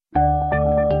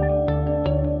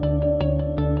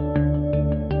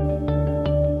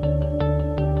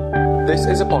This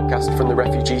is a podcast from the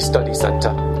Refugee Study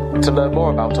Centre. To learn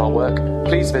more about our work,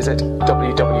 please visit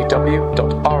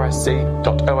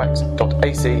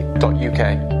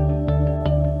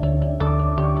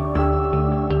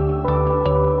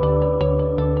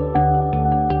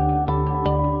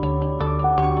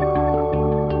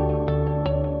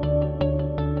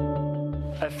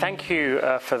Thank you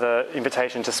for the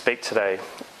invitation to speak today.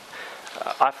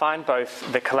 I find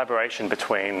both the collaboration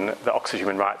between the Oxford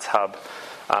Human Rights Hub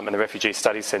and the Refugee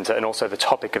Studies Centre, and also the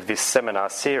topic of this seminar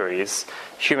series,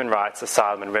 Human Rights,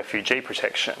 Asylum and Refugee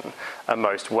Protection, a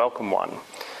most welcome one.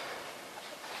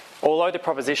 Although the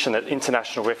proposition that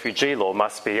international refugee law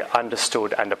must be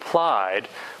understood and applied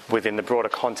within the broader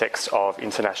context of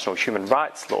international human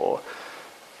rights law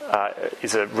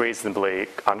is a reasonably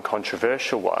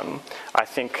uncontroversial one, I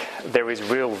think there is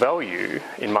real value,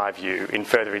 in my view, in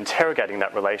further interrogating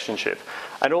that relationship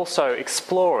and also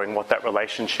exploring what that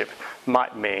relationship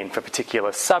might mean for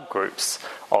particular subgroups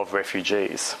of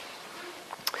refugees.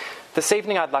 This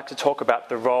evening I'd like to talk about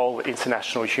the role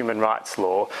international human rights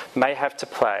law may have to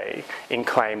play in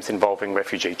claims involving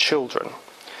refugee children.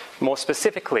 More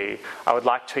specifically, I would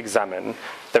like to examine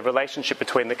the relationship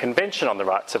between the Convention on the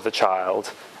Rights of the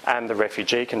Child and the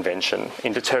Refugee Convention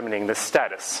in determining the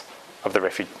status of a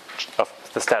refugee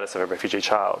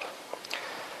child.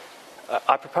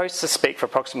 I propose to speak for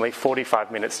approximately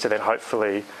 45 minutes to then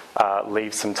hopefully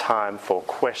leave some time for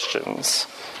questions.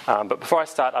 But before I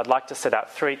start, I'd like to set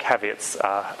out three caveats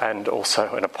and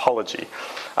also an apology.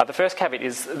 The first caveat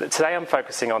is that today I'm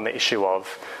focusing on the issue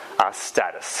of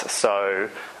status. So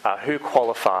who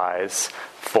qualifies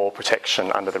for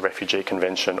protection under the Refugee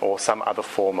Convention or some other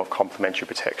form of complementary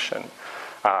protection?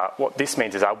 What this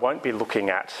means is I won't be looking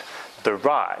at the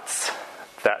rights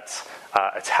that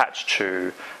attach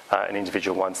to an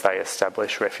individual once they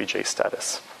establish refugee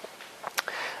status.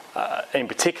 In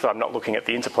particular, I'm not looking at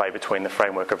the interplay between the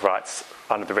framework of rights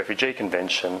under the Refugee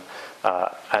Convention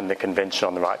and the Convention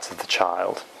on the Rights of the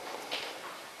Child.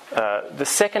 The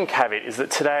second caveat is that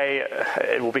today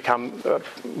it will become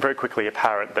very quickly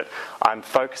apparent that I'm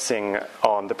focusing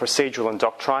on the procedural and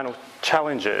doctrinal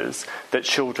challenges that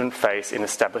children face in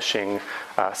establishing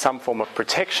some form of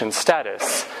protection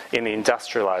status in the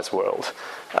industrialised world.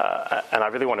 And I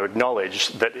really want to acknowledge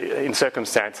that in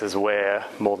circumstances where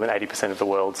more than 80% of the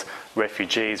world's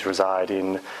refugees reside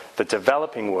in the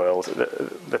developing world,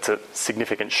 that's a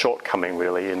significant shortcoming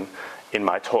really in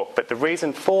my talk. But the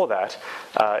reason for that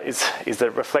is that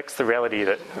it reflects the reality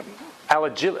that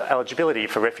eligibility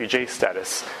for refugee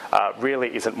status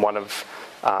really isn't one of,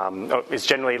 is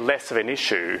generally less of an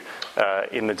issue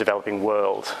in the developing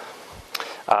world,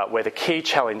 where the key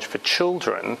challenge for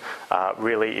children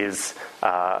really is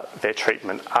their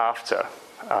treatment after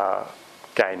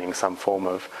gaining some form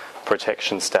of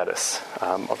protection status.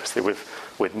 Obviously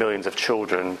with millions of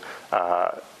children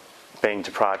being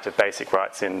deprived of basic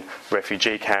rights in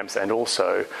refugee camps and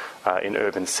also in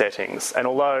urban settings. And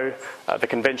although the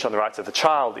Convention on the Rights of the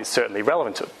Child is certainly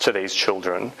relevant to these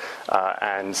children,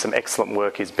 and some excellent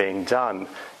work is being done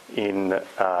in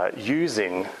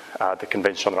using the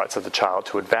Convention on the Rights of the Child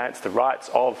to advance the rights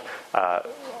of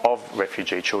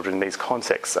refugee children in these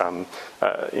contexts.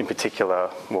 In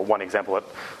particular, well, one example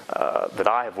that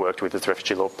I have worked with is the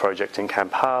Refugee Law Project in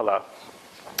Kampala.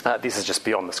 This is just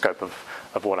beyond the scope of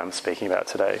what I'm speaking about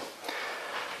today.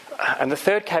 And the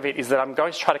third caveat is that I'm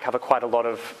going to try to cover quite a lot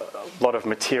of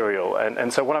material,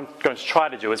 and so what I'm going to try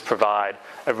to do is provide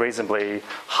a reasonably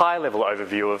high-level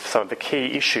overview of some of the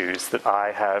key issues that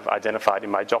I have identified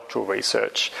in my doctoral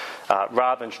research,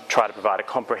 rather than try to provide a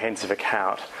comprehensive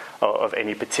account of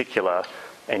any particular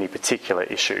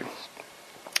issue.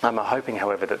 I'm hoping,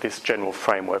 however, that this general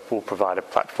framework will provide a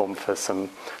platform for some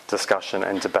discussion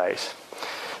and debate.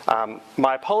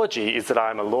 My apology is that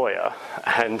I'm a lawyer,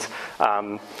 and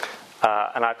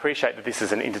I appreciate that this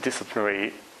is an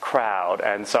interdisciplinary crowd,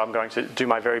 and so I'm going to do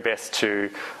my very best to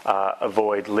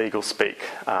avoid legal speak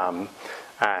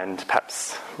and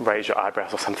perhaps raise your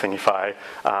eyebrows or something if I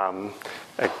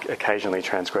occasionally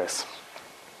transgress.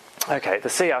 Okay, the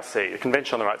CRC, the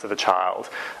Convention on the Rights of the Child,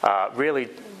 really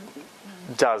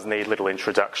does need little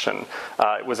introduction.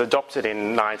 It was adopted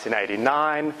in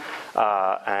 1989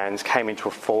 and came into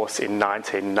force in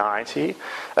 1990.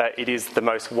 It is the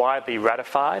most widely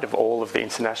ratified of all of the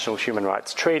international human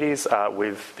rights treaties,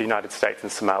 with the United States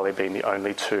and Somalia being the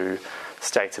only two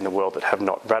states in the world that have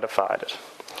not ratified it.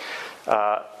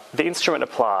 The instrument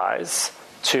applies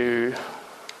to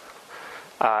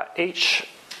each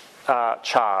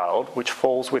child which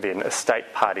falls within a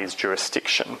state party's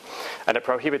jurisdiction, and it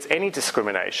prohibits any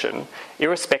discrimination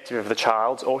irrespective of the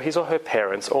child's or his or her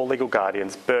parents' or legal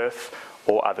guardian's birth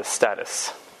or other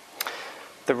status.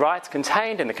 The rights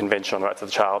contained in the Convention on the Rights of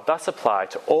the Child thus apply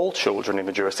to all children in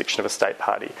the jurisdiction of a state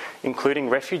party, including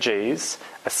refugees,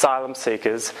 asylum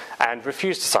seekers, and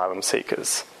refused asylum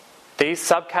seekers. These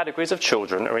subcategories of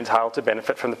children are entitled to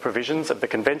benefit from the provisions of the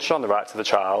Convention on the Rights of the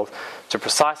Child to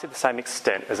precisely the same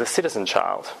extent as a citizen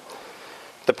child.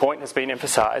 The point has been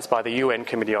emphasised by the UN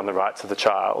Committee on the Rights of the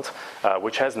Child,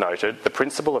 which has noted the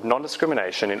principle of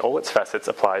non-discrimination in all its facets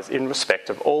applies in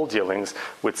respect of all dealings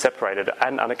with separated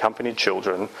and unaccompanied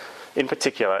children. In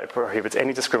particular, it prohibits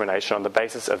any discrimination on the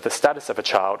basis of the status of a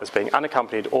child as being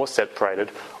unaccompanied or separated,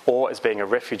 or as being a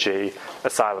refugee,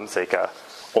 asylum seeker,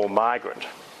 or migrant.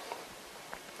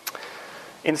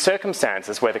 In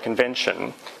circumstances where the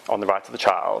Convention on the Rights of the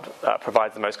Child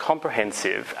provides the most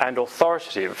comprehensive and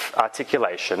authoritative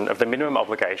articulation of the minimum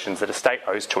obligations that a state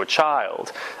owes to a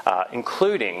child,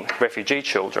 including refugee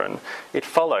children, it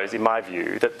follows, in my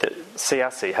view, that the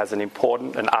CRC has an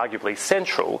important and arguably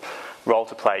central role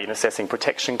to play in assessing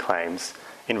protection claims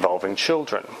involving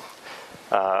children.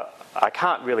 I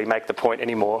can't really make the point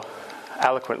any more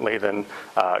eloquently than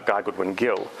Guy Goodwin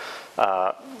Gill,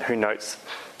 who notes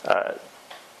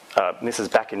this is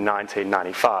back in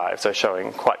 1995, so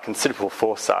showing quite considerable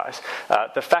foresight.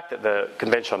 The fact that the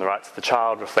Convention on the Rights of the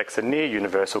Child reflects a near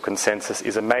universal consensus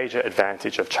is a major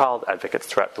advantage of child advocates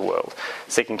throughout the world,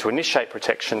 seeking to initiate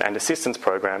protection and assistance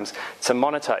programs, to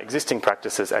monitor existing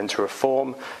practices and to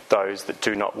reform those that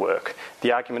do not work.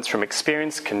 The arguments from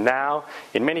experience can now,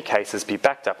 in many cases, be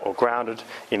backed up or grounded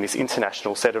in this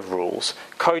international set of rules,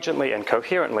 cogently and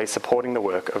coherently supporting the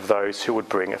work of those who would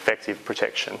bring effective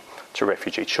protection to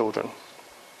refugee children.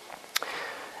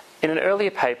 In an earlier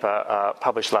paper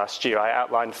published last year, I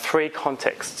outlined 3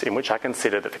 contexts in which I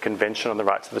consider that the Convention on the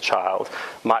Rights of the Child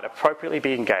might appropriately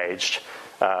be engaged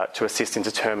to assist in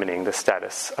determining the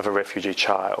status of a refugee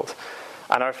child.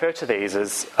 And I refer to these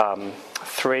as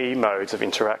 3 modes of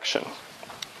interaction.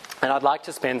 And I'd like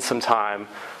to spend some time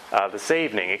this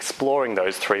evening exploring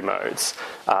those 3 modes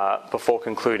before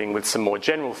concluding with some more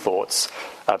general thoughts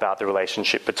about the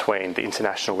relationship between the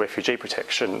international refugee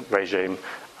protection regime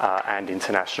and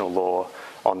international law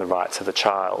on the rights of the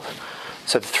child.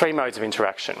 So the 3 modes of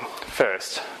interaction.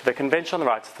 First, the Convention on the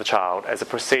Rights of the Child as a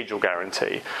procedural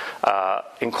guarantee,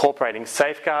 incorporating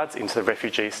safeguards into the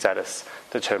refugee status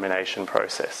determination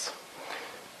process.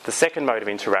 The second mode of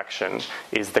interaction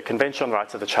is the Convention on the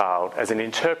Rights of the Child as an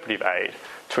interpretive aid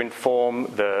to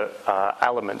inform the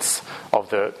elements of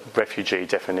the refugee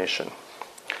definition.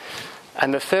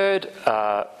 And the third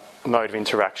mode of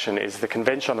interaction is the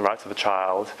Convention on the Rights of the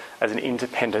Child as an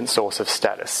independent source of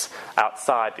status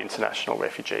outside the international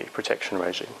refugee protection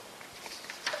regime.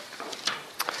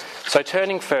 So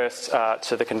turning first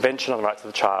to the Convention on the Rights of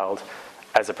the Child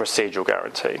as a procedural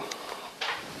guarantee.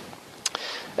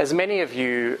 As many of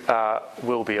you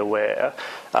will be aware,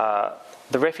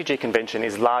 the Refugee Convention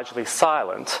is largely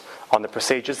silent on the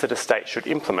procedures that a state should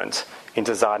implement in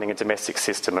designing a domestic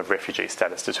system of refugee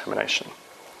status determination.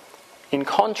 In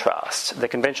contrast, the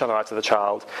Convention on the Rights of the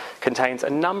Child contains a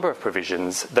number of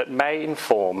provisions that may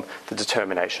inform the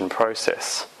determination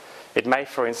process. It may,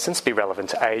 for instance, be relevant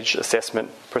to age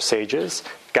assessment procedures,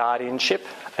 guardianship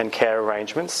and care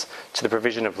arrangements, to the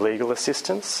provision of legal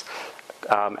assistance,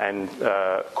 and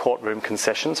courtroom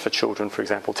concessions for children, for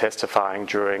example, testifying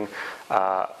during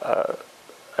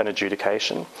an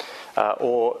adjudication,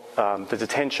 or the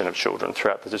detention of children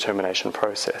throughout the determination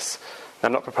process. Now,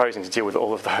 I'm not proposing to deal with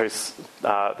all of those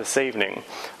this evening.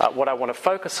 What I want to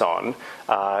focus on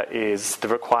is the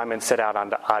requirements set out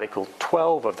under Article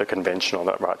 12 of the Convention on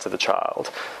the Rights of the Child,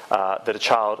 that a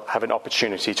child have an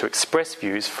opportunity to express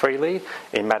views freely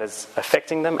in matters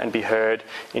affecting them and be heard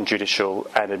in judicial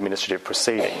and administrative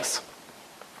proceedings.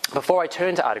 Before I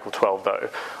turn to Article 12, though,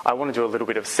 I want to do a little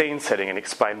bit of scene setting and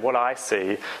explain what I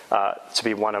see to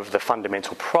be one of the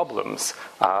fundamental problems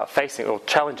or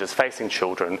challenges facing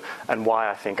children, and why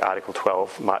I think Article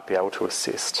 12 might be able to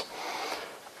assist.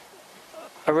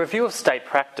 A review of state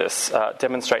practice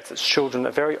demonstrates that children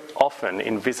are very often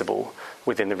invisible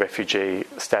within the refugee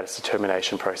status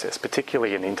determination process,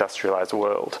 particularly in the industrialised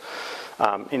world.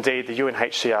 Indeed, the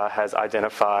UNHCR has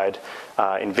identified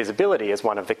invisibility as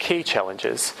one of the key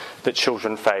challenges that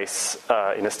children face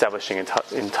in establishing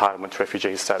entitlement to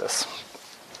refugee status.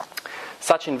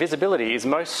 Such invisibility is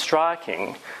most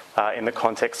striking in the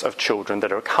context of children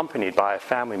that are accompanied by a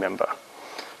family member.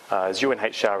 As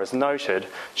UNHCR has noted,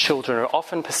 children are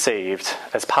often perceived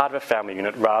as part of a family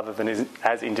unit rather than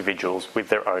as individuals with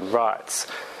their own rights.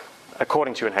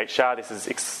 According to UNHCR, this is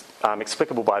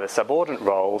explicable by the subordinate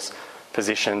roles,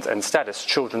 positions and status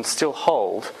children still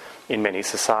hold in many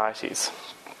societies.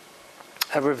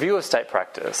 A review of state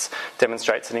practice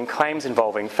demonstrates that in claims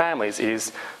involving families, it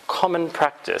is common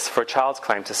practice for a child's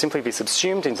claim to simply be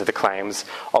subsumed into the claims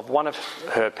of one of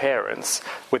her parents,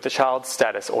 with the child's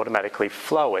status automatically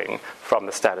flowing from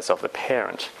the status of the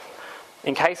parent.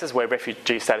 In cases where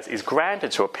refugee status is granted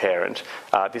to a parent,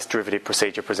 this derivative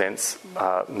procedure presents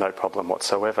no problem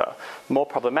whatsoever. More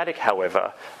problematic,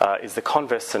 however, is the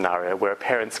converse scenario where a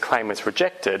parent's claim is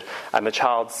rejected and the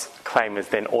child's claim is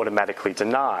then automatically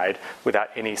denied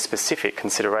without any specific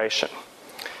consideration.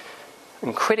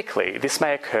 And critically, this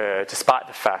may occur despite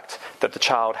the fact that the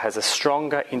child has a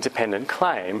stronger independent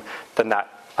claim than that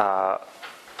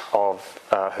of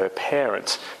her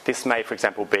parent. This may, for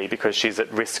example, be because she's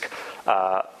at risk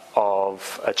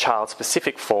of a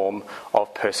child-specific form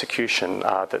of persecution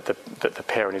that the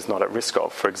parent is not at risk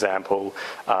of. For example,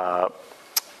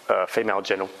 female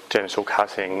genital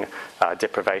cutting,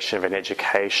 deprivation of an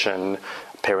education,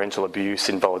 parental abuse,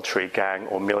 involuntary gang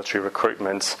or military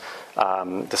recruitment,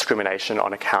 discrimination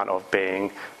on account of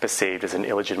being perceived as an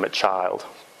illegitimate child.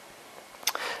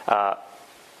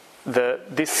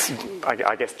 This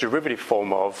derivative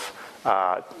form of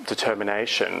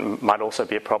determination might also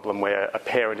be a problem where a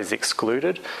parent is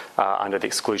excluded under the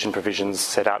exclusion provisions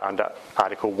set out under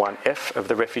Article 1F of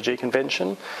the Refugee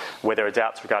Convention, where there are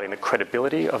doubts regarding the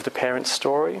credibility of the parent's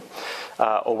story,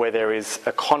 or where there is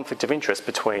a conflict of interest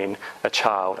between a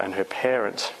child and her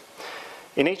parent.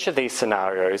 In each of these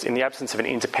scenarios, in the absence of an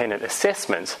independent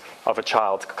assessment of a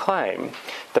child's claim,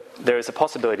 there is a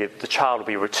possibility that the child will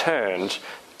be returned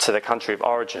to the country of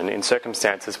origin in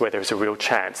circumstances where there is a real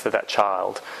chance that that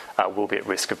child will be at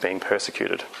risk of being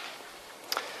persecuted.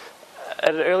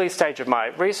 At an early stage of my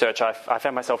research, I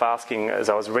found myself asking, as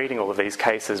I was reading all of these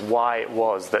cases, why it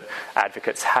was that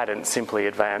advocates hadn't simply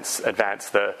advanced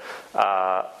the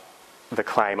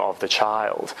claim of the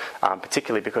child,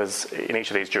 particularly because in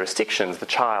each of these jurisdictions, the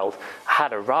child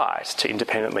had a right to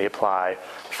independently apply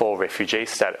for refugee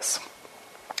status.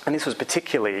 And this was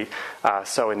particularly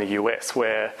so in the US,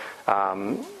 where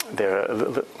there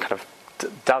are kind of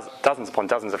dozens upon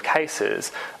dozens of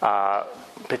cases,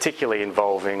 particularly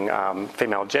involving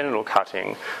female genital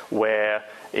cutting, where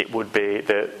it would be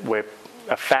where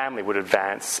a family would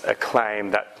advance a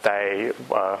claim that they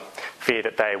fear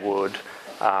that they would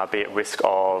be at risk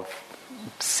of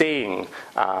seeing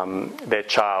their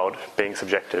child being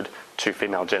subjected to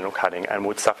female genital cutting and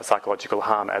would suffer psychological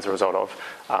harm as a result of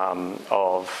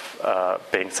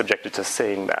being subjected to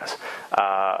seeing that,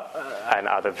 and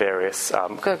other various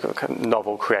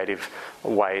novel, creative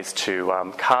ways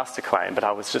to cast a claim. But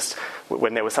I was just,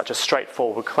 when there was such a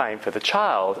straightforward claim for the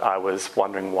child, I was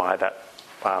wondering why that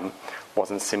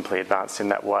wasn't simply advanced in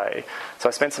that way. So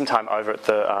I spent some time over at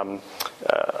the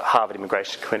Harvard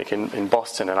Immigration Clinic in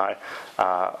Boston, and I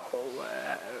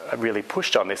really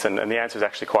pushed on this, and the answer is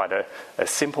actually quite a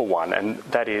simple one, and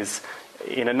that is,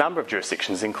 in a number of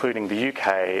jurisdictions, including the UK,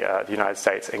 the United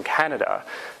States and Canada,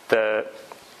 a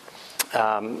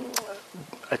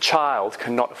child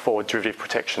cannot afford derivative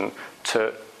protection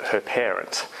to her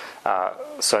parent.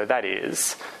 So that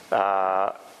is,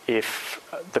 if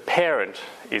the parent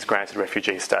is granted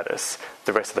refugee status,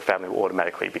 the rest of the family will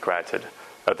automatically be granted,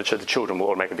 the children will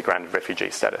automatically be granted refugee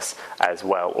status as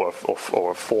well, or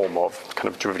a form of kind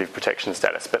of derivative protection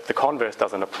status. But the converse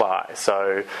doesn't apply.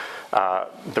 So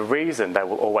the reason they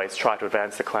will always try to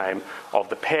advance the claim of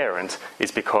the parent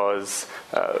is because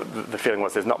the feeling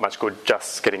was there's not much good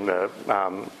just getting the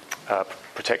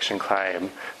protection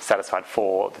claim satisfied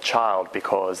for the child,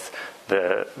 because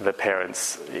the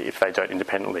parents, if they don't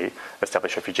independently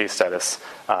establish refugee status,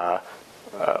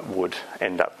 would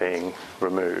end up being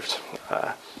removed,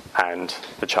 and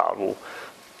the child will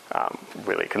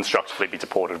really constructively be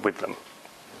deported with them.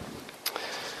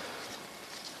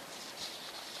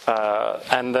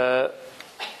 And the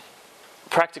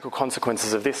practical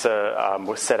consequences of this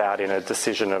were set out in a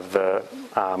decision of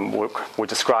were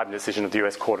described in a decision of the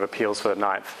US Court of Appeals for the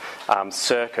Ninth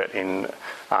Circuit in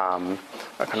a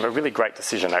kind of a really great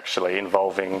decision, actually,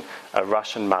 involving a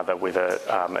Russian mother with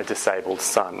a disabled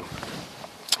son.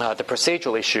 The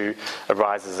procedural issue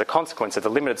arises as a consequence of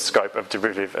the limited scope of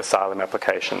derivative asylum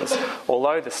applications.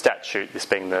 Although the statute, this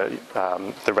being the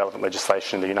relevant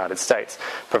legislation in the United States,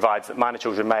 provides that minor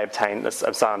children may obtain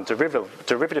asylum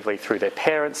derivatively through their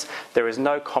parents, there is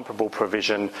no comparable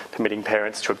provision permitting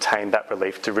parents to obtain that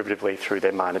relief derivatively through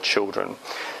their minor children.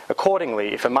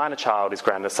 Accordingly, if a minor child is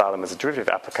granted asylum as a derivative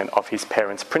applicant of his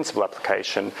parent's principal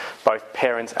application, both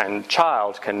parent and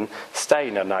child can stay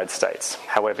in the United States.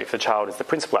 However, if the child is the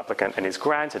principal applicant and is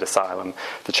granted asylum,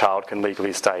 the child can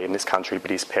legally stay in this country,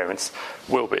 but his parents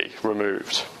will be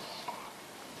removed.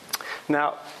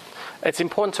 Now, It's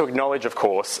important to acknowledge, of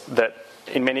course, that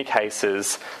in many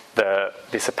cases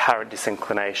this apparent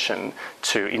disinclination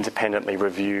to independently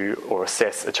review or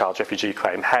assess a child's refugee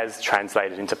claim has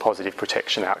translated into positive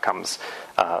protection outcomes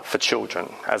for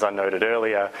children. As I noted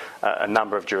earlier, a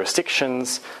number of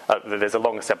jurisdictions, there's a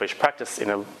long-established practice in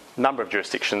a number of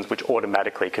jurisdictions which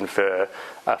automatically confer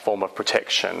a form of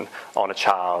protection on a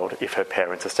child if her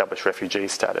parents establish refugee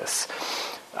status.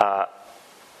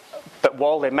 But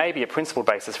while there may be a principal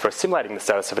basis for assimilating the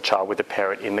status of a child with a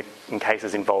parent in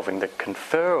cases involving the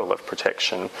conferral of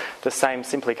protection, the same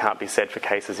simply can't be said for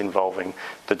cases involving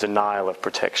the denial of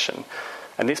protection.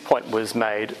 And this point was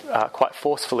made quite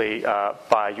forcefully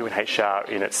by UNHCR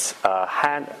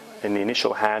in the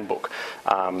initial handbook,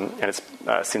 and it's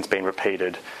since been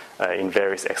repeated in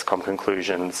various ExCom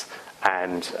conclusions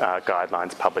and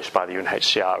guidelines published by the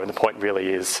UNHCR. And the point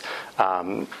really is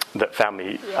that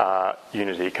family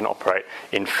unity can operate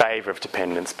in favour of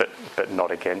dependents but not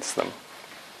against them.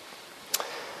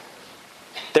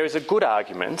 There is a good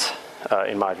argument,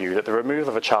 in my view, that the removal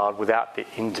of a child without the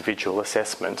individual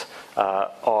assessment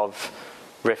of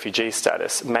refugee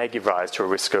status may give rise to a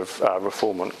risk of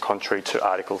refoulement contrary to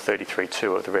Article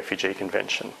 33.2 of the Refugee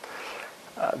Convention.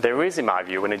 There is, in my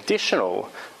view, an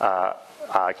additional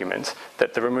argument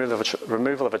that the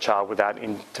removal of a child without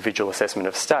individual assessment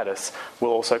of status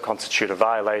will also constitute a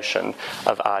violation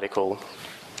of Article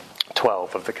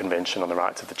 12 of the Convention on the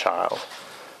Rights of the Child.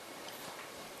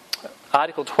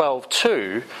 Article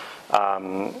 12.2,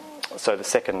 so the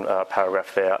second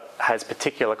paragraph there, has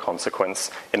particular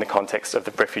consequence in the context of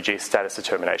the refugee status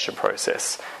determination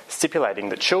process, stipulating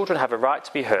that children have a right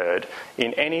to be heard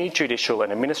in any judicial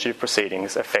and administrative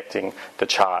proceedings affecting the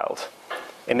child.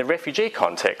 In the refugee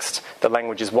context, the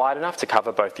language is wide enough to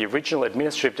cover both the original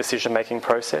administrative decision-making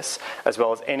process as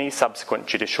well as any subsequent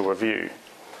judicial review.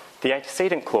 The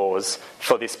antecedent clause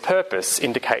for this purpose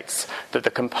indicates that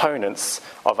the components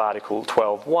of Article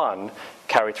 12.1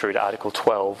 carry through to Article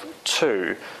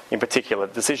 12.2. In particular,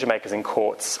 decision-makers in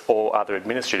courts or other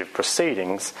administrative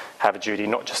proceedings have a duty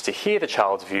not just to hear the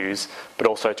child's views, but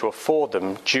also to afford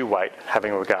them due weight,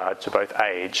 having regard to both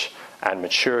age and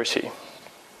maturity.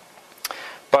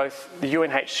 Both the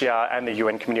UNHCR and the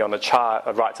UN Committee on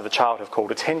the Rights of the Child have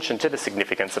called attention to the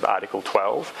significance of Article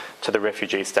 12 to the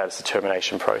refugee status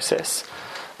determination process.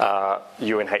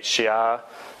 UNHCR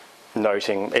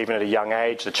noting even at a young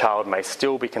age the child may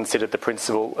still be considered the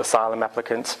principal asylum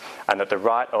applicant, and that the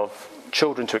right of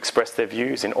children to express their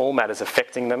views in all matters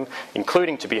affecting them,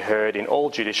 including to be heard in all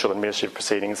judicial and administrative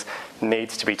proceedings,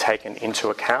 needs to be taken into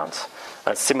account.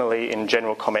 Similarly, in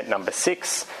General Comment Number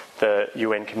 6, the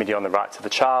UN Committee on the Rights of the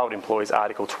Child employs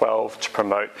Article 12 to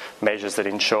promote measures that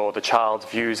ensure the child's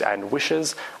views and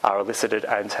wishes are elicited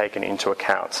and taken into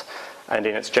account. And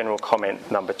in its General Comment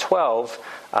Number 12,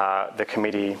 the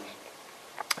Committee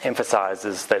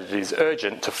emphasises that it is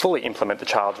urgent to fully implement the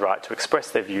child's right to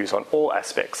express their views on all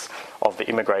aspects of the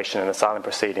immigration and asylum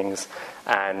proceedings,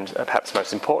 and perhaps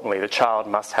most importantly, the child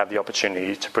must have the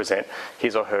opportunity to present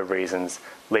his or her reasons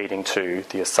leading to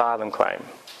the asylum claim.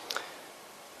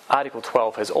 Article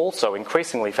 12 has also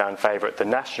increasingly found favour at the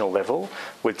national level,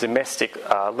 with domestic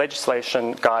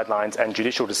legislation, guidelines and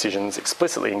judicial decisions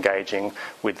explicitly engaging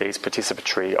with these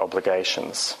participatory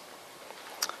obligations.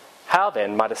 How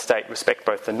then might a state respect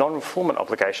both the non-refoulement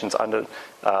obligations under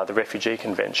the Refugee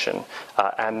Convention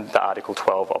and the Article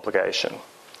 12 obligation?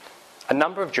 A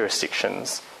number of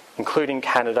jurisdictions, including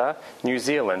Canada, New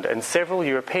Zealand and several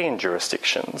European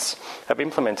jurisdictions, have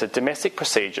implemented domestic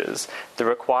procedures that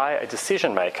require a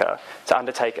decision maker to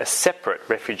undertake a separate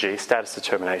refugee status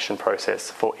determination process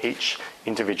for each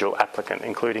individual applicant,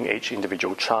 including each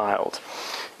individual child,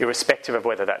 irrespective of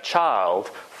whether that child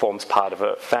forms part of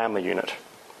a family unit.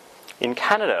 In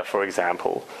Canada, for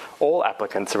example, all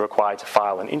applicants are required to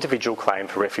file an individual claim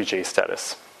for refugee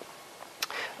status,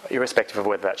 irrespective of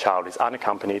whether that child is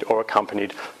unaccompanied or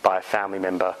accompanied by a family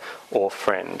member or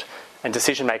friend. And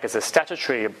decision makers are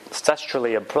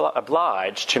statutorily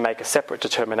obliged to make a separate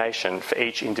determination for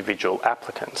each individual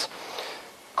applicant.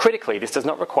 Critically, this does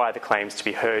not require the claims to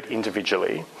be heard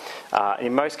individually.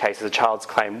 In most cases, a child's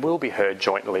claim will be heard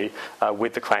jointly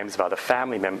with the claims of other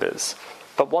family members.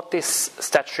 But what this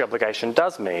statutory obligation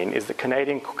does mean is that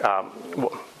Canadian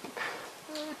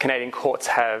courts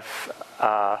have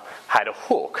had a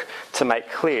hook to make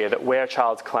clear that where a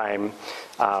child's claim,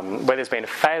 where there's been a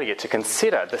failure to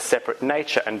consider the separate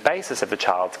nature and basis of the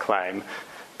child's claim,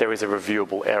 there is a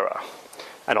reviewable error.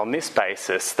 And on this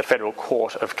basis, the Federal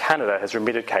Court of Canada has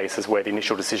remitted cases where the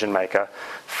initial decision maker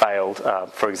failed,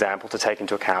 for example, to take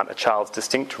into account a child's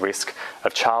distinct risk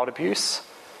of child abuse,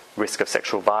 risk of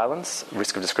sexual violence,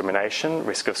 risk of discrimination,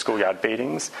 risk of schoolyard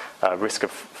beatings, risk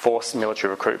of forced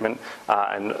military recruitment,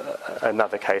 and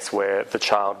another case where the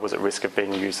child was at risk of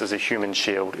being used as a human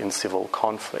shield in civil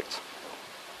conflict.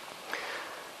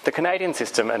 The Canadian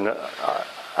system, and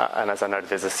as I noted,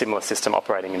 there's a similar system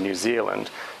operating in New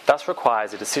Zealand, thus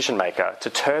requires a decision maker to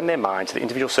turn their mind to the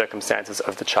individual circumstances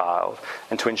of the child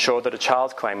and to ensure that a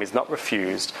child's claim is not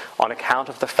refused on account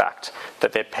of the fact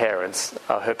that her parents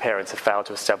have failed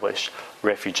to establish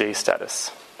refugee status.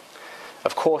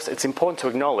 Of course, it's important to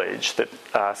acknowledge that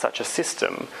such a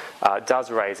system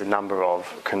does raise a number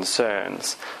of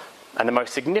concerns, and the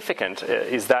most significant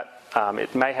is that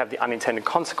it may have the unintended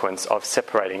consequence of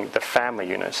separating the family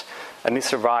unit. And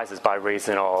this arises by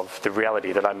reason of the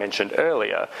reality that I mentioned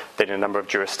earlier, that in a number of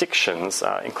jurisdictions,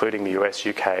 including the US,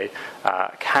 UK,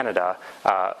 Canada,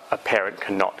 a parent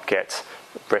cannot get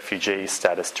refugee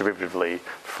status derivatively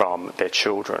from their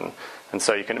children. And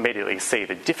so you can immediately see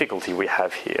the difficulty we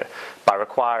have here. By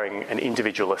requiring an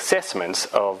individual assessment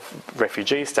of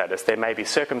refugee status, there may be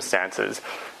circumstances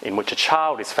in which a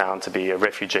child is found to be a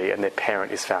refugee and their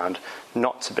parent is found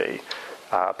not to be.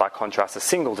 By contrast, a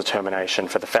single determination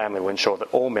for the family will ensure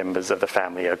that all members of the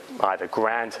family are either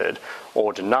granted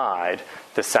or denied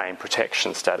the same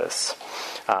protection status,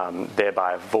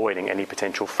 thereby avoiding any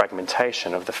potential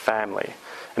fragmentation of the family.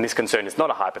 And this concern is not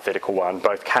a hypothetical one.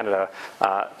 Both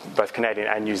Canadian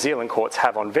and New Zealand courts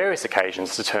have on various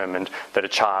occasions determined that a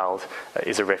child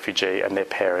is a refugee and their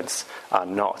parents are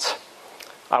not.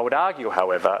 I would argue,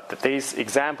 however, that these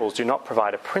examples do not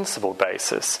provide a principled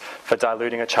basis for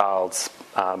diluting a child's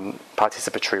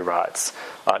participatory rights,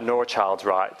 nor a child's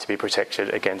right to be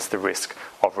protected against the risk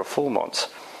of refoulement.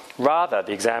 Rather,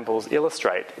 the examples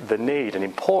illustrate the need and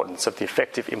importance of the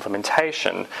effective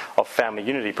implementation of family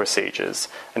unity procedures,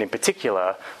 and in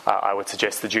particular, I would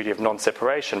suggest the duty of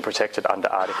non-separation protected under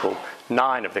Article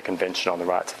 9 of the Convention on the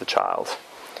Rights of the Child.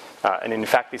 And in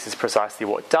fact, this is precisely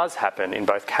what does happen in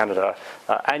both Canada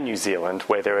and New Zealand,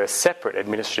 where there are separate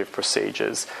administrative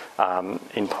procedures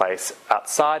in place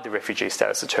outside the refugee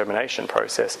status determination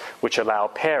process, which allow a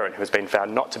parent who has been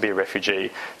found not to be a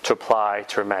refugee to apply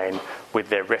to remain with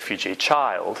their refugee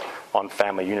child on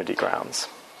family unity grounds.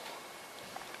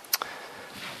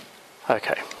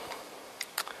 Okay.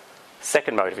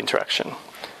 Second mode of interaction.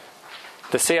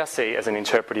 The CRC as an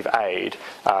interpretive aid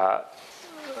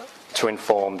to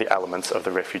inform the elements of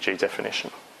the refugee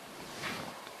definition.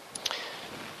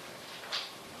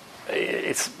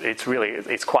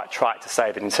 It's quite trite to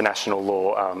say that international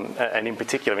law, and in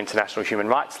particular international human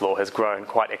rights law, has grown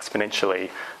quite exponentially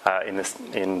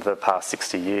in the past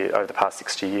 60 years. Over the past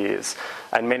 60 years,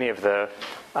 and many of the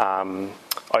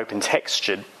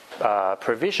open-textured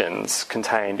provisions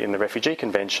contained in the Refugee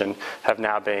Convention have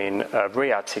now been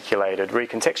re-articulated,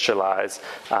 recontextualised,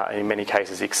 and in many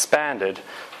cases expanded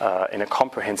in a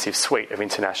comprehensive suite of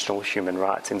international human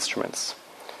rights instruments.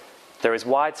 There is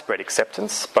widespread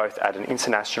acceptance, both at an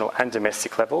international and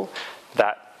domestic level,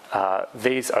 that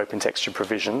these open-textured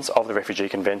provisions of the Refugee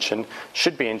Convention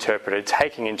should be interpreted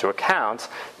taking into account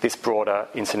this broader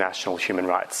international human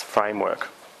rights framework.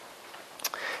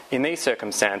 In these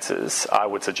circumstances, I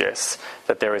would suggest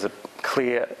that there is a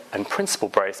clear and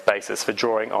principle-based basis for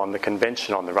drawing on the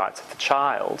Convention on the Rights of the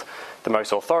Child, the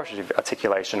most authoritative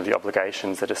articulation of the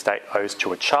obligations that a state owes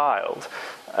to a child,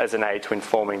 as an aid to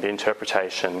informing the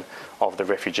interpretation of the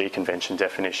Refugee Convention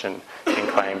definition in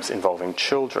claims involving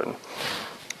children.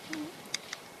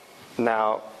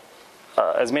 Now,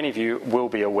 as many of you will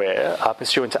be aware,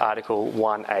 pursuant to Article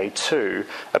 1A2,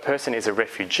 a person is a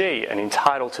refugee and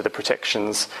entitled to the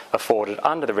protections afforded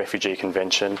under the Refugee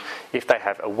Convention if they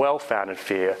have a well-founded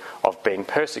fear of being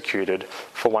persecuted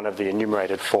for one of the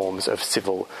enumerated forms of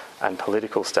civil and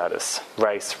political status: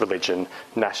 race, religion,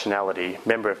 nationality,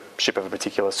 membership of a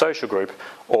particular social group,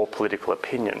 or political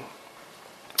opinion.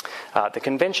 The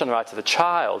Convention on the Rights of the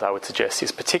Child, I would suggest,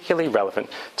 is particularly relevant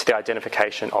to the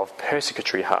identification of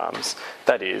persecutory harms,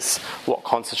 that is, what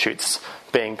constitutes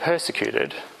being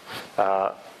persecuted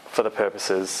for the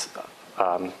purposes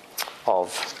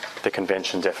of the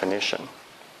Convention definition.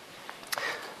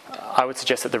 I would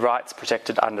suggest that the rights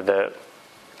protected under the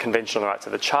Convention on the Rights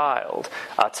of the Child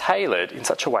are tailored in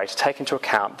such a way to take into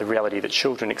account the reality that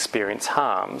children experience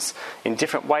harms in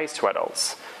different ways to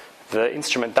adults. The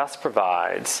instrument thus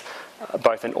provides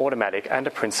both an automatic and a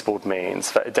principled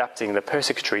means for adapting the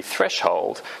persecutory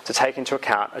threshold to take into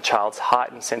account a child's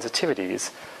heightened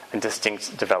sensitivities and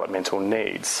distinct developmental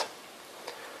needs.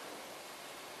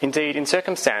 Indeed, in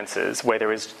circumstances where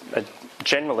there is a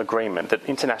general agreement that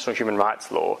international human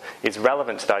rights law is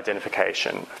relevant to the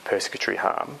identification of persecutory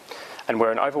harm, And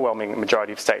where an overwhelming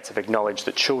majority of states have acknowledged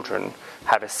that children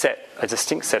have a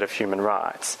distinct set of human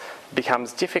rights, it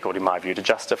becomes difficult, in my view, to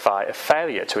justify a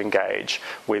failure to engage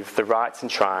with the rights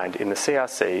enshrined in the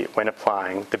CRC when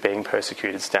applying the being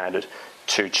persecuted standard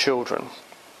to children.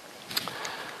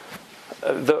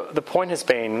 The point has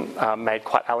been made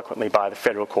quite eloquently by the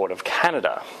Federal Court of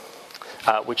Canada,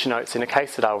 which notes in a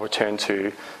case that I'll return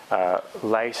to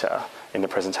later in the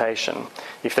presentation,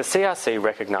 if the CRC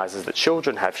recognises that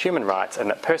children have human rights and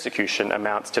that persecution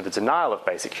amounts to the denial of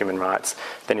basic human rights,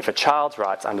 then if a child's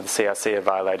rights under the CRC are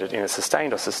violated in a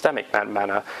sustained or systemic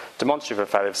manner, demonstrative of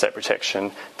failure of state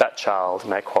protection, that child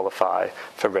may qualify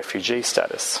for refugee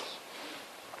status.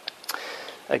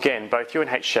 Again, both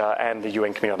UNHCR and the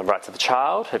UN Committee on the Rights of the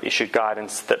Child have issued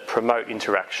guidance that promote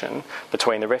interaction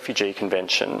between the Refugee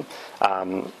Convention,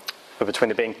 between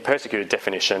the being persecuted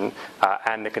definition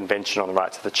and the Convention on the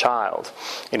Rights of the Child.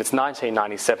 In its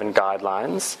 1997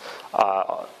 guidelines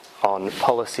on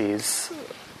policies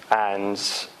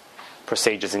and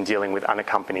procedures in dealing with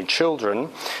unaccompanied children,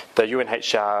 the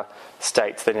UNHCR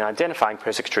states that in identifying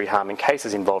persecutory harm in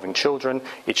cases involving children,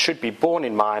 it should be borne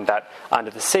in mind that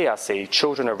under the CRC,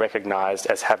 children are recognised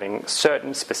as having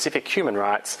certain specific human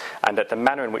rights, and that the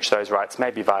manner in which those rights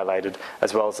may be violated,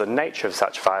 as well as the nature of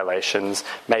such violations,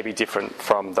 may be different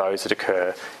from those that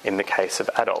occur in the case of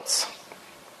adults.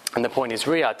 And the point is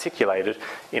re-articulated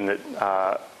in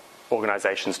the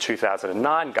organisation's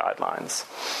 2009 guidelines.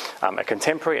 A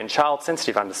contemporary and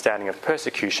child-sensitive understanding of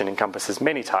persecution encompasses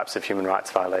many types of human rights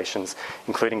violations,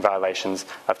 including violations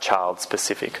of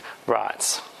child-specific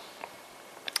rights.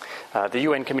 The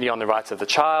UN Committee on the Rights of the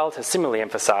Child has similarly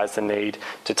emphasised the need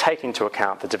to take into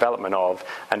account the development of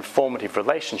and formative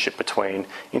relationship between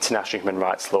international human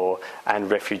rights law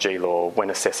and refugee law when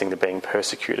assessing the being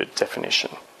persecuted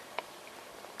definition.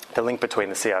 The link between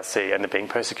the CRC and the being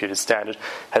persecuted standard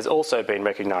has also been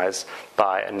recognised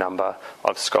by a number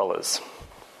of scholars.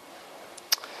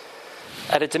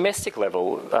 At a domestic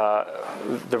level,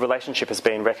 the relationship has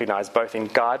been recognised both in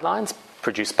guidelines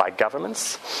produced by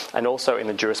governments and also in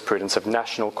the jurisprudence of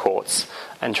national courts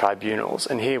and tribunals.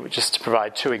 And here, just to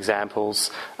provide two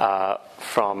examples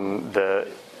from the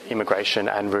Immigration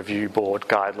and Review Board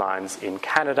guidelines in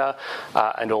Canada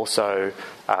and also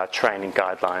training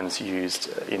guidelines used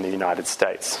in the United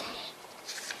States.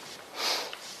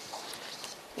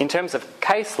 In terms of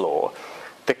case law,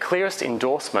 the clearest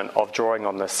endorsement of drawing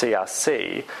on the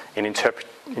CRC in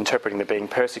interpreting the being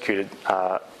persecuted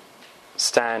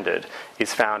standard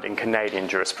is found in Canadian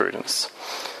jurisprudence.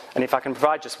 And if I can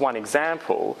provide just one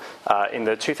example, in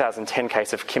the 2010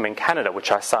 case of Kim in Canada, which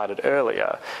I cited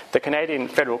earlier, the Canadian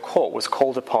Federal Court was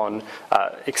called upon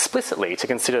explicitly to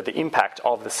consider the impact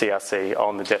of the CRC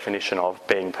on the definition of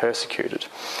being persecuted.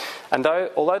 And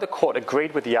although the court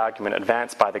agreed with the argument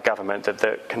advanced by the government that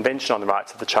the Convention on the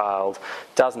Rights of the Child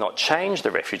does not change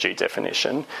the refugee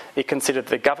definition, it considered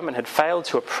that the government had failed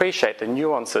to appreciate the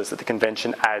nuances that the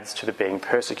Convention adds to the being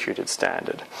persecuted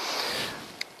standard.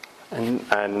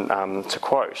 And to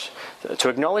quote, to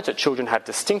acknowledge that children have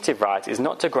distinctive rights is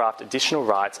not to graft additional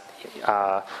rights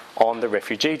on the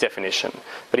refugee definition,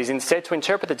 but is instead to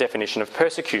interpret the definition of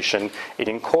persecution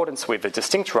in accordance with the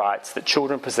distinct rights that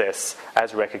children possess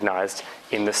as recognised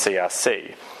in the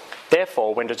CRC.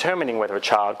 Therefore, when determining whether a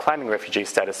child claiming refugee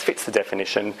status fits the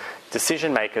definition,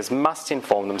 decision makers must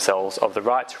inform themselves of the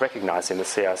rights recognised in the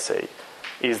CRC.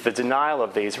 It is the denial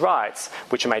of these rights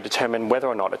which may determine whether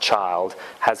or not a child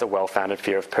has a well-founded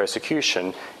fear of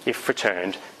persecution if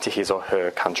returned to his or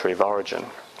her country of origin.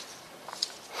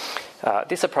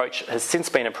 This approach has since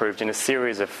been approved in a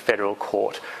series of federal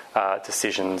court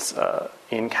decisions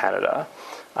in Canada,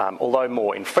 although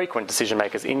more infrequent decision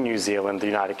makers in New Zealand, the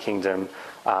United Kingdom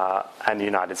and the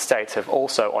United States have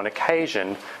also on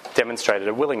occasion demonstrated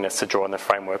a willingness to draw on the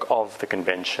framework of the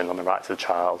Convention on the Rights of the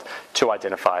Child to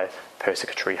identify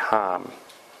persecutory harm.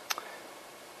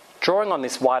 Drawing on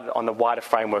the wider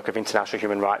framework of international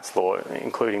human rights law,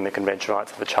 including the Convention on the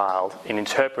Rights of the Child, in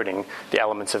interpreting the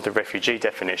elements of the refugee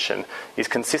definition is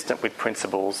consistent with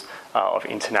principles of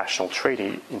international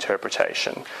treaty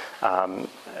interpretation,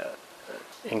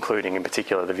 including in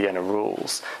particular the Vienna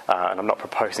Rules, and I'm not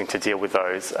proposing to deal with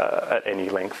those at any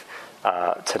length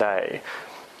today.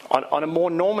 On a more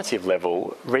normative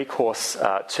level, recourse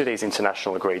to these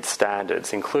international agreed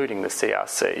standards, including the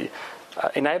CRC,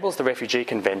 enables the Refugee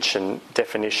Convention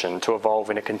definition to evolve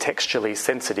in a contextually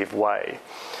sensitive way.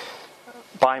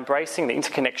 By embracing the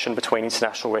interconnection between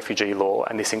international refugee law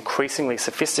and this increasingly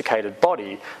sophisticated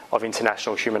body of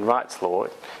international human rights law,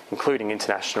 including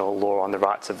international law on the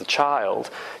rights of the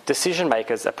child, decision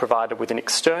makers are provided with an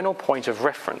external point of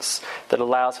reference that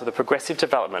allows for the progressive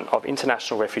development of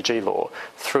international refugee law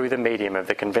through the medium of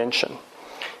the Convention.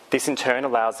 This in turn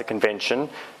allows the Convention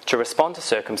to respond to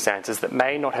circumstances that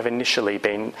may not have initially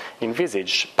been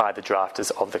envisaged by the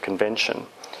drafters of the Convention.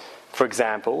 For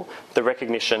example, the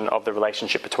recognition of the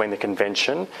relationship between the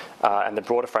Convention and the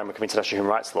broader framework of international human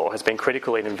rights law has been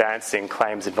critical in advancing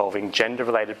claims involving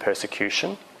gender-related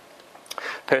persecution,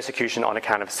 persecution on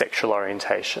account of sexual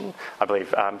orientation. I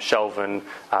believe Shelvin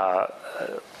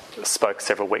spoke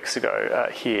several weeks ago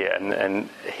here, and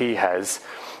he has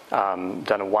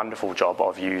done a wonderful job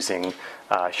of using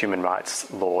human rights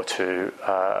law to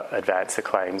advance the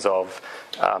claims of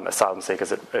asylum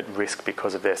seekers at risk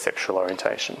because of their sexual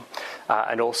orientation.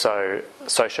 And also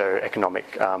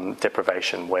socio-economic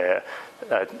deprivation, where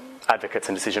advocates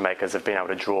and decision makers have been able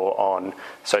to draw on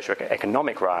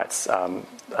socio-economic rights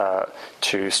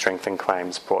to strengthen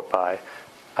claims brought by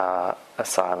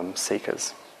asylum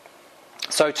seekers.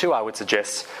 So too, I would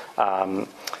suggest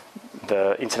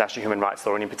the international human rights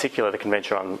law, and in particular the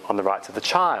Convention on the Rights of the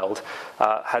Child,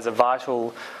 has a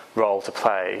vital role to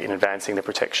play in advancing the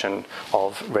protection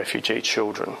of refugee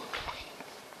children.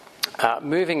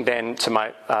 Moving then to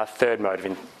my third mode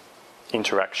of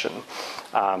interaction,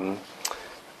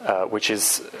 which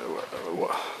is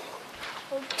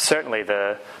certainly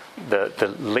the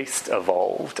least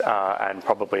evolved and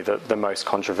probably the most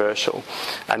controversial,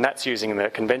 and that's using the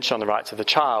Convention on the Rights of the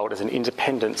Child as an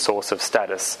independent source of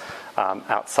status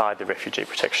outside the refugee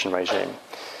protection regime.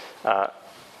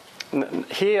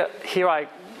 Here I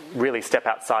really step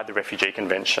outside the Refugee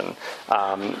Convention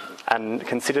and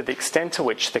consider the extent to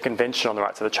which the Convention on the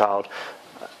Rights of the Child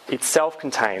itself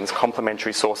contains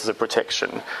complementary sources of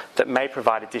protection that may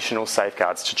provide additional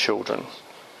safeguards to children.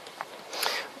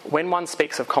 When one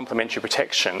speaks of complementary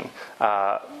protection,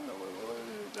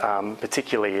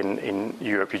 particularly in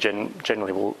Europe, you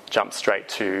generally will jump straight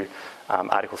to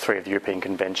Article 3 of the European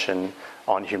Convention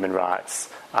on Human Rights,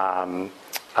 to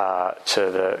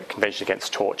the Convention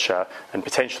Against Torture, and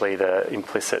potentially the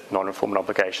implicit non-refoulement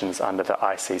obligations under the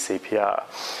ICCPR.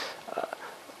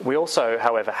 We also,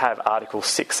 however, have Articles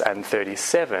 6 and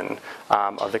 37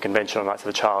 of the Convention on the Rights of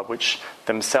the Child, which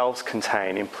themselves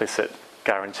contain implicit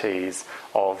guarantees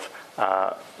of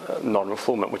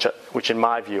non-refoulement, which in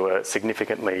my view are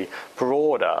significantly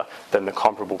broader than the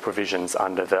comparable provisions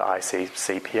under the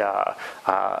ICCPR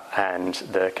and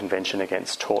the Convention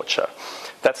Against Torture.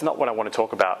 That's not what I want to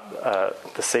talk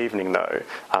about this evening, though.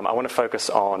 I want to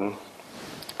focus on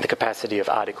the capacity of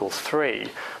Article 3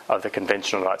 of the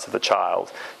Convention on the Rights of the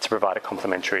Child to provide a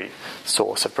complementary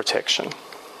source of protection.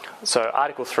 So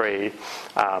Article 3,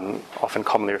 often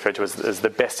commonly referred to as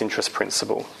the best interest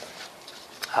principle.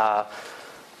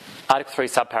 Article 3,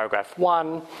 subparagraph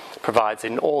 1, provides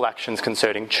in all actions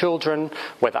concerning children,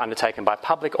 whether undertaken by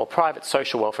public or private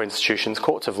social welfare institutions,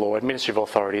 courts of law, administrative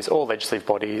authorities, or legislative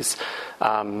bodies,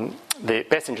 the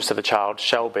best interest of the child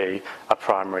shall be a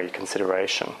primary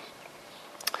consideration.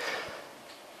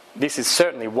 This is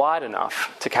certainly wide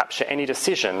enough to capture any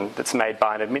decision that's made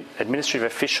by an administrative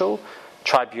official,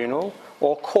 tribunal,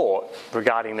 or court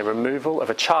regarding the removal of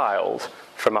a child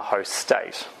from a host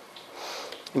state.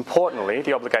 Importantly,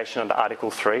 the obligation under Article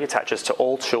 3 attaches to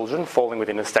all children falling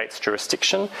within a state's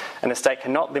jurisdiction, and a state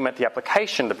cannot limit the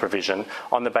application of the provision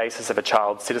on the basis of a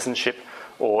child's citizenship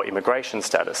or immigration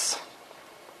status.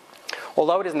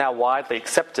 Although it is now widely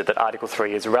accepted that Article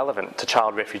 3 is relevant to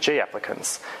child refugee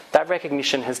applicants, that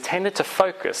recognition has tended to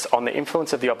focus on the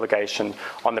influence of the obligation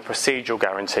on the procedural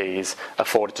guarantees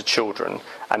afforded to children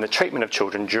and the treatment of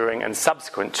children during and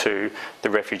subsequent to the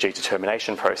refugee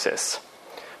determination process.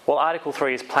 While Article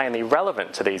 3 is plainly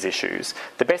relevant to these issues,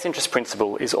 the best interest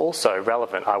principle is also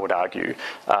relevant, I would argue,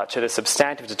 to the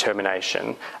substantive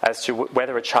determination as to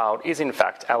whether a child is in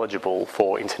fact eligible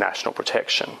for international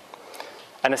protection.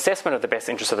 An assessment of the best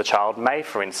interest of the child may,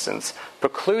 for instance,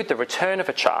 preclude the return of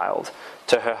a child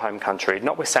to her home country,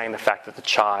 notwithstanding the fact that the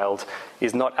child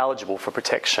is not eligible for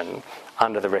protection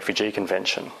under the Refugee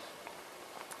Convention.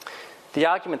 The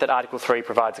argument that Article 3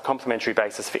 provides a complementary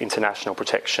basis for international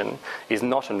protection is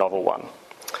not a novel one.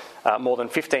 More than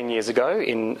 15 years ago,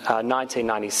 in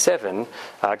 1997,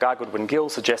 Guy Goodwin Gill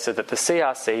suggested that the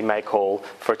CRC may call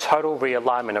for a total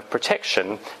realignment of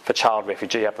protection for child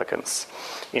refugee applicants.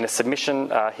 In a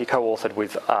submission he co-authored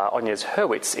with Agnes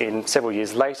Hurwitz several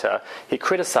years later, he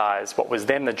criticised what was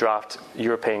then the draft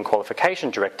European Qualification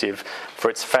Directive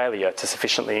for its failure to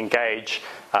sufficiently engage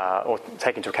or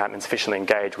take into account and sufficiently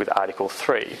engage with Article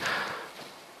 3.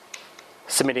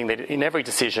 Submitting that in every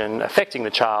decision affecting the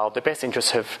child, the best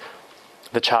interests of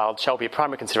the child shall be a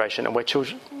primary consideration, and where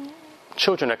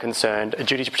children are concerned, a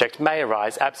duty to protect may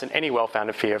arise absent any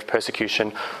well-founded fear of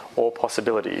persecution or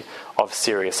possibility of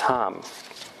serious harm.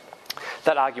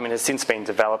 That argument has since been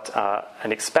developed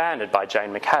and expanded by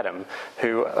Jane McAdam,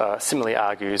 who similarly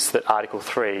argues that Article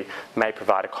 3 may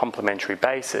provide a complementary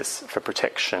basis for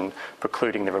protection,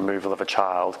 precluding the removal of a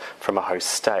child from a host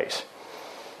state.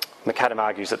 McAdam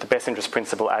argues that the best interest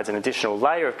principle adds an additional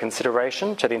layer of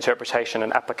consideration to the interpretation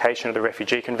and application of the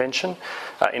Refugee Convention,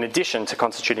 in addition to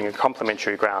constituting a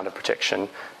complementary ground of protection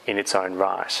in its own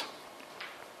right.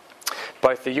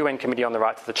 Both the UN Committee on the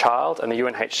Rights of the Child and the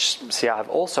UNHCR have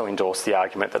also endorsed the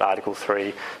argument that Article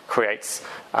 3 creates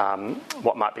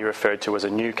what might be referred to as a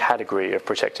new category of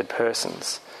protected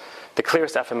persons. The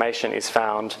clearest affirmation is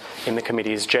found in the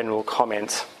Committee's General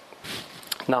Comment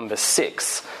number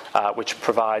 6, which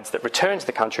provides that return to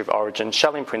the country of origin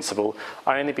shall in principle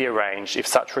only be arranged if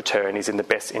such return is in the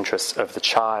best interests of the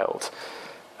child.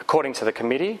 According to the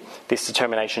committee, this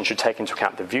determination should take into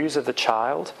account the views of the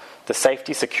child, the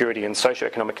safety, security and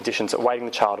socio-economic conditions awaiting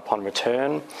the child upon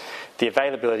return, the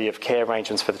availability of care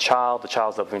arrangements for the child's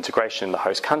level of integration in the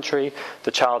host country,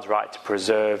 the child's right to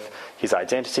preserve his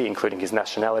identity, including his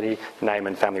nationality, name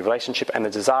and family relationship, and the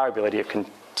desirability of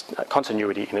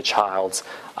continuity in a child's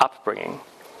upbringing.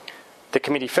 The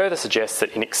committee further suggests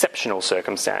that in exceptional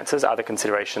circumstances, other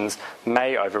considerations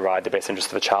may override the best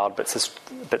interest of a child, but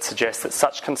suggests that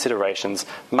such considerations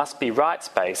must be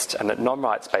rights-based and that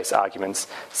non-rights-based arguments,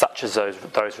 such as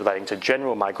those relating to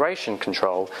general migration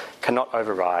control, cannot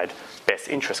override best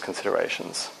interest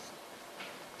considerations.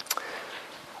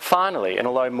 Finally, and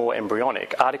although more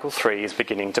embryonic, Article 3 is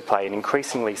beginning to play an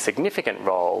increasingly significant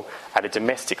role at a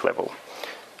domestic level.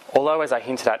 Although, as I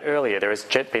hinted at earlier, there has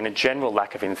been a general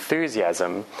lack of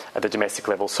enthusiasm at the domestic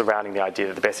level surrounding the idea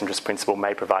that the best interest principle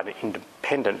may provide an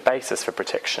independent basis for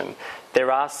protection,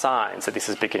 there are signs that this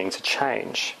is beginning to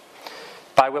change.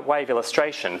 By way of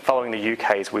illustration, following the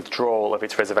UK's withdrawal of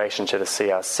its reservation to the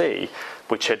CRC,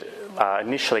 which had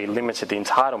initially limited the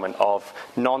entitlement of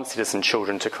non-citizen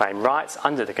children to claim rights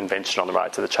under the Convention on the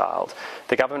Rights of the Child,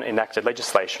 the government enacted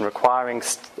legislation requiring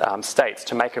states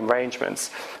to make arrangements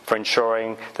for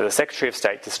ensuring that the Secretary of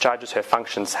State discharges her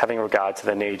functions having regard to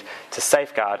the need to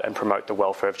safeguard and promote the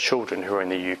welfare of children who are in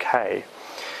the UK.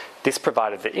 This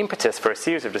provided the impetus for a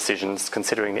series of decisions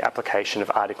considering the application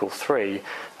of Article 3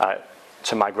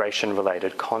 to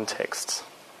migration-related contexts.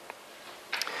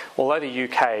 Although the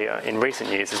UK in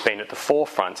recent years has been at the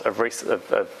forefront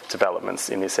of developments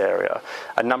in this area,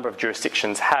 a number of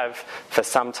jurisdictions have for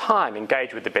some time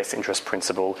engaged with the best interest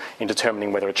principle in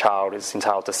determining whether a child is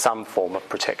entitled to some form of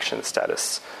protection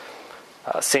status.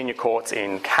 Senior courts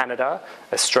in Canada,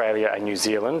 Australia and New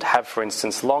Zealand have, for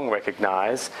instance, long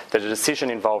recognised that a decision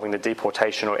involving the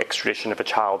deportation or extradition of a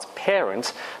child's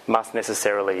parent must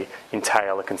necessarily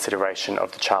entail a consideration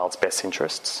of the child's best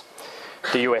interests.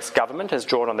 The US government has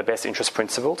drawn on the best interest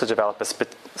principle to develop a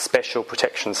special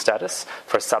protection status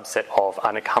for a subset of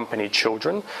unaccompanied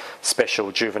children,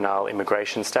 special juvenile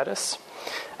immigration status.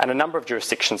 And a number of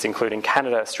jurisdictions, including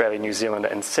Canada, Australia, New Zealand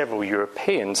and several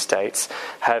European states,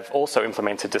 have also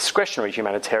implemented discretionary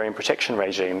humanitarian protection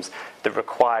regimes that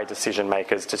require decision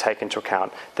makers to take into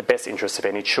account the best interests of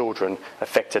any children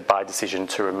affected by a decision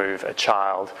to remove a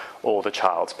child or the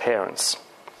child's parents.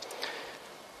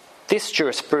 This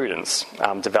jurisprudence,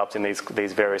 developed in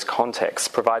these various contexts,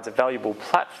 provides a valuable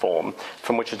platform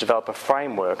from which to develop a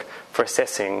framework for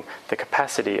assessing the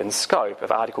capacity and scope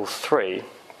of Article 3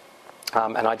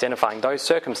 and identifying those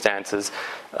circumstances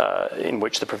in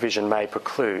which the provision may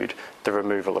preclude the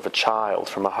removal of a child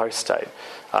from a host state.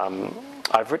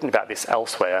 I've written about this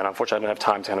elsewhere, and unfortunately I don't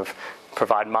have time to kind of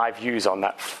provide my views on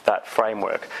that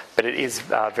framework, but it is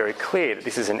very clear that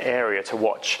this is an area to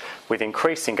watch with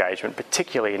increased engagement,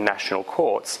 particularly in national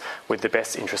courts, with the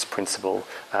best interest principle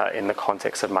in the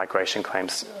context of migration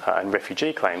claims and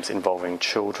refugee claims involving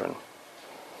children.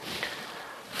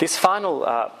 This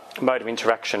final mode of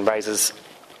interaction raises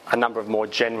a number of more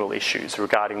general issues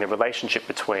regarding the relationship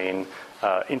between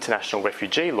international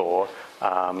refugee law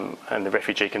and the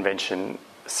Refugee Convention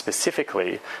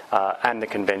specifically, and the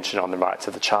Convention on the Rights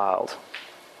of the Child.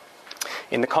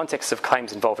 in the context of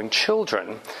claims involving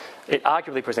children, it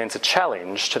arguably presents a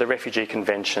challenge to the Refugee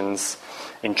Convention's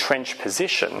entrenched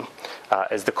position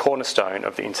as the cornerstone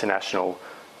of the international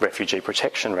refugee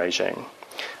protection regime.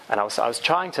 And I was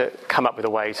trying to come up with a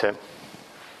way to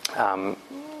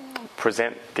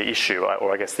present the issue,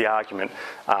 or I guess the argument,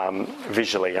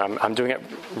 visually. I'm doing it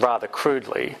rather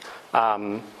crudely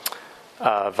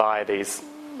via these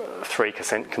three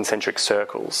concentric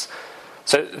circles.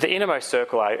 So the innermost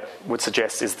circle, I would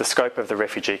suggest, is the scope of the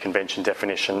Refugee Convention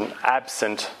definition,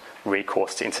 absent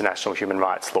recourse to international human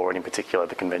rights law, and in particular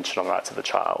the Convention on the Rights of the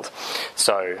Child.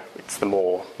 So it's the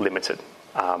more limited,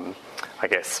 I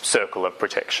guess, circle of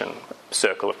protection,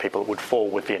 circle of people that would fall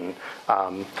within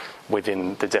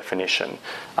the definition.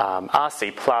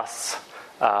 RC plus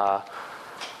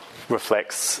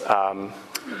reflects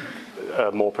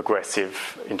a more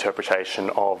progressive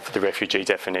interpretation of the refugee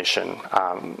definition,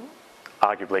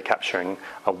 arguably capturing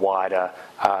a wider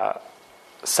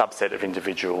subset of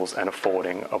individuals and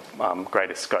affording a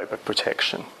greater scope of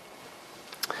protection.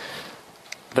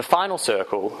 The final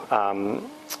circle,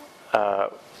 the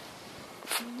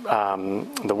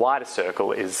wider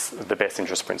circle, is the best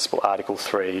interest principle, Article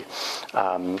 3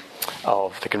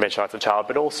 of the Convention on the Rights of the Child,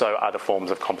 but also other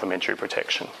forms of complementary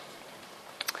protection.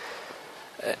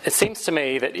 It seems to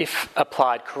me that if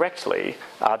applied correctly,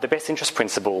 the best interest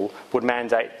principle would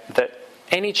mandate that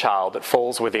any child that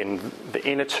falls within the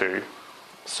inner two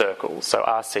circles, so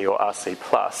RC or RC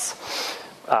plus,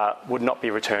 would not be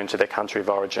returned to their country of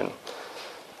origin.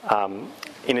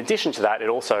 In addition to that, it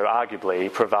also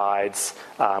arguably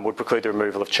would preclude the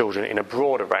removal of children in a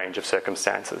broader range of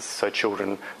circumstances, so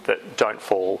children that don't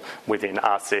fall within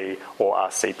RC or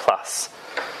RC plus.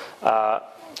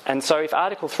 And so if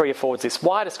Article 3 affords this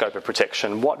wider scope of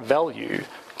protection, what value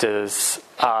does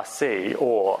RC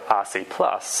or RC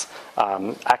plus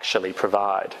actually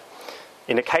provide?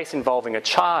 In a case involving a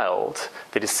child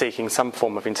that is seeking some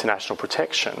form of international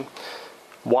protection,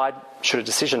 why should a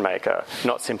decision maker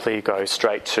not simply go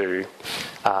straight to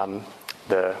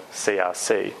the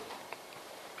CRC?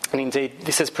 And indeed,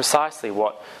 this is precisely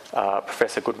what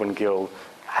Professor Goodwin-Gill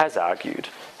has argued.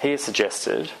 He has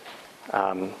suggested,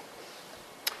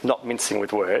 not mincing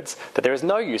with words, that there is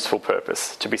no useful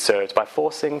purpose to be served by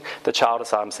forcing the child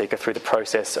asylum seeker through the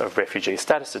process of refugee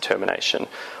status determination,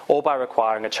 or by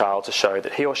requiring a child to show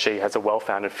that he or she has a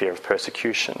well-founded fear of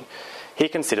persecution. He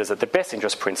considers that the best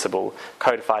interest principle,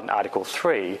 codified in Article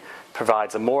 3,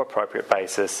 provides a more appropriate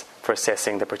basis for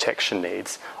assessing the protection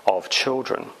needs of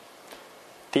children.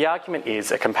 The argument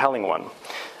is a compelling one,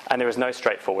 and there is no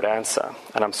straightforward answer,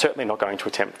 and I'm certainly not going to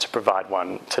attempt to provide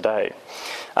one today.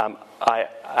 I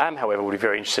am, however, would be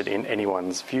very interested in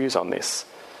anyone's views on this.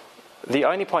 The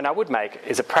only point I would make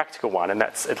is a practical one, and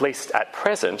that's, at least at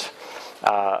present,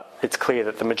 it's clear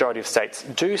that the majority of states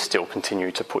do still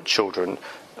continue to put children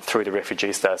through the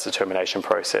refugee status determination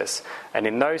process, and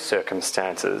in those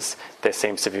circumstances there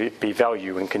seems to be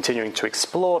value in continuing to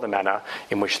explore the manner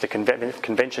in which the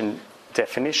convention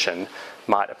definition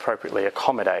might appropriately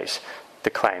accommodate the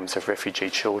claims of refugee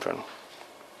children.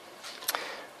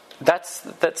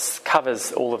 That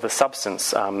covers all of the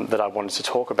substance that I wanted to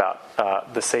talk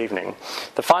about this evening.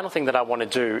 The final thing that I want to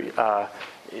do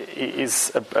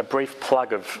is a brief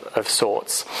plug of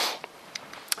sorts.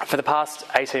 For the past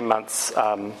 18 months,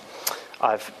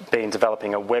 I've been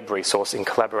developing a web resource in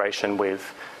collaboration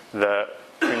with the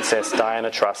Princess Diana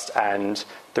Trust and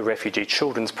the Refugee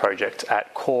Children's Project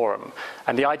at Quorum.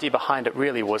 And the idea behind it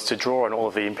really was to draw on all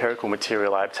of the empirical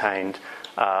material I obtained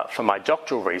for my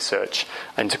doctoral research,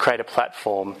 and to create a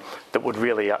platform that would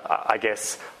really, I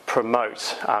guess,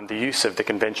 promote the use of the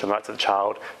Convention on the Rights of the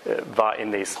Child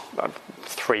in these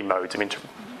three modes of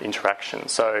interaction.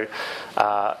 So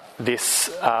this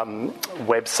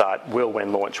website will,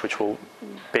 when launched, which will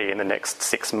be in the next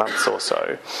 6 months or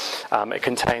so, it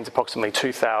contains approximately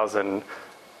 2,000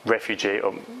 refugee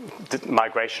or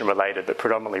migration-related, but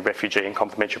predominantly refugee and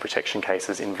complementary protection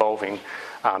cases involving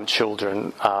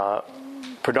children,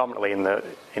 predominantly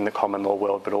in the common law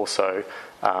world, but also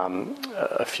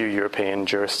a few European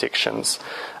jurisdictions.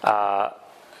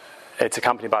 It's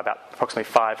accompanied by about approximately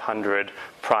 500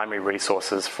 primary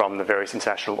resources from the various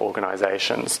international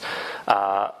organisations.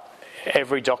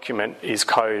 Every document is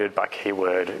coded by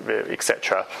keyword,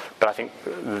 etc. But I think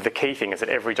the key thing is that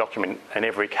every document and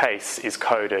every case is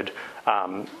coded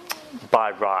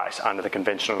by right under the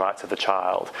Convention on the Rights of the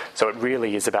Child. So it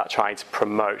really is about trying to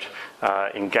promote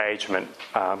engagement,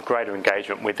 greater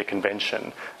engagement with the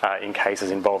Convention in cases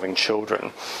involving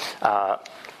children.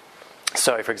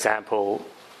 So, for example,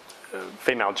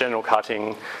 female genital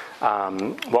cutting,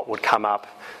 what would come up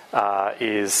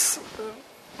is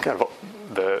kind of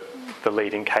the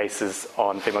leading cases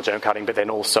on female genital cutting, but then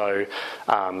also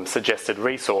suggested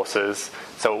resources.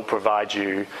 So it will provide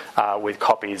you with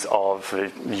copies of the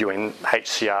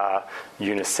UNHCR,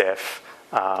 UNICEF,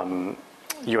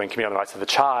 UN Committee on the Rights of the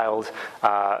Child,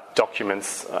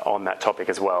 documents on that topic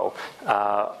as well.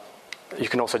 You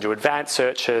can also do advanced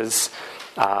searches,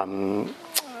 and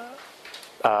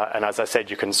as I said,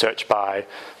 you can search by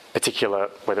particular,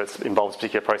 whether it involves a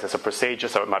particular process or procedure,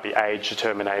 so it might be age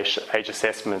determination, age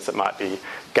assessments, it might be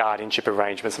guardianship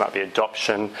arrangements, it might be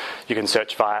adoption. You can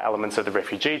search via elements of the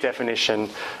refugee definition,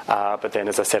 but then,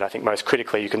 as I said, I think most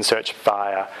critically, you can search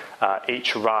via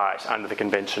each right under the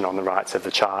Convention on the Rights of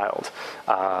the Child.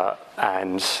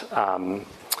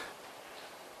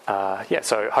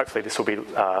 So hopefully this will be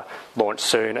launched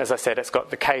soon. As I said, it's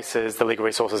got the cases, the legal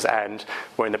resources, and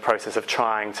we're in the process of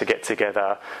trying to get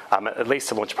together, at least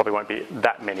to launch, probably won't be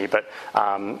that many, but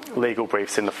legal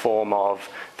briefs in the form of,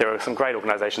 there are some great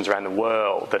organisations around the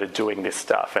world that are doing this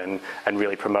stuff and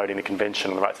really promoting the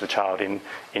Convention on the Rights of the Child in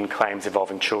claims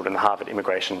involving children. The Harvard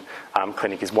Immigration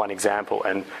Clinic is one example,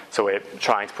 and so we're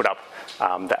trying to put up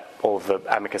all of the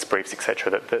amicus briefs,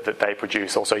 etc., that they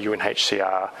produce, also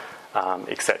UNHCR,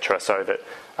 etc., so that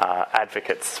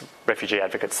advocates, refugee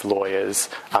advocates, lawyers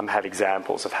have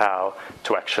examples of how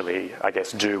to actually, I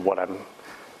guess, do what I'm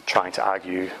trying to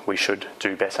argue we should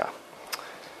do better.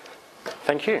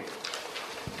 Thank you.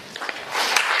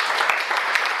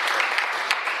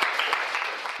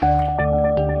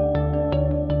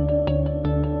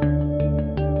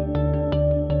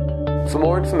 For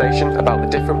more information about the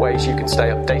different ways you can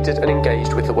stay updated and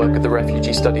engaged with the work of the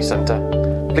Refugee Study Centre,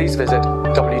 please visit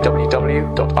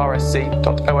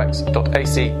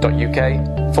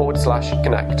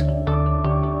www.rsc.ox.ac.uk/connect.